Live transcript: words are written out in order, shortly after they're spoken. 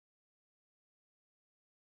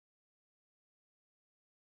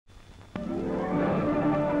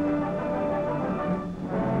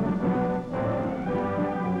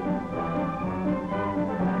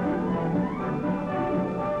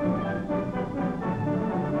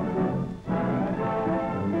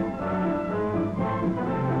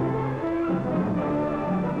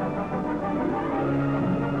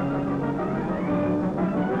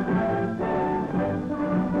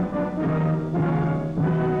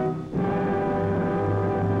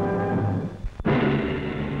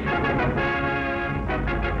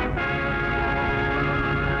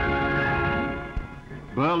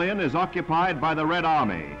Berlin is occupied by the Red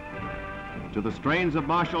Army. To the strains of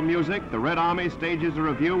martial music, the Red Army stages a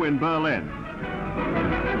review in Berlin.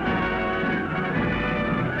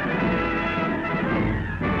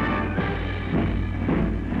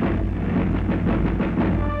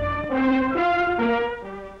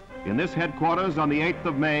 In this headquarters on the 8th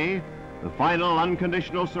of May, the final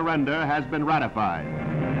unconditional surrender has been ratified.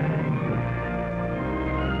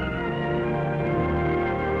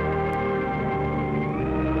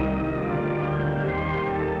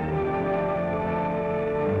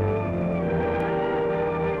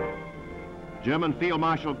 German Field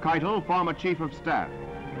Marshal Keitel, former Chief of Staff.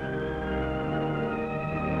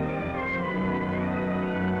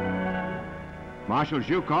 Marshal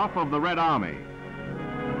Zhukov of the Red Army.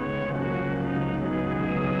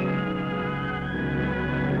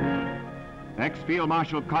 Ex-Field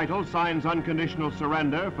Marshal Keitel signs unconditional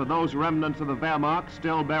surrender for those remnants of the Wehrmacht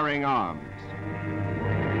still bearing arms.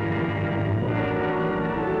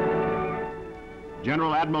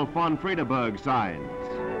 General Admiral von Friedeberg signs.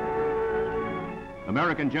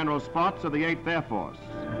 American General Spaatz of the 8th Air Force.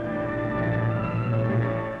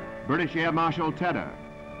 British Air Marshal Tedder.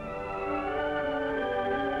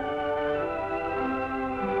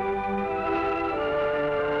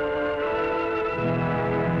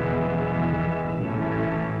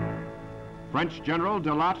 French General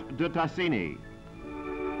de Latte de Tassigny.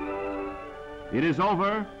 It is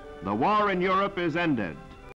over. The war in Europe is ended.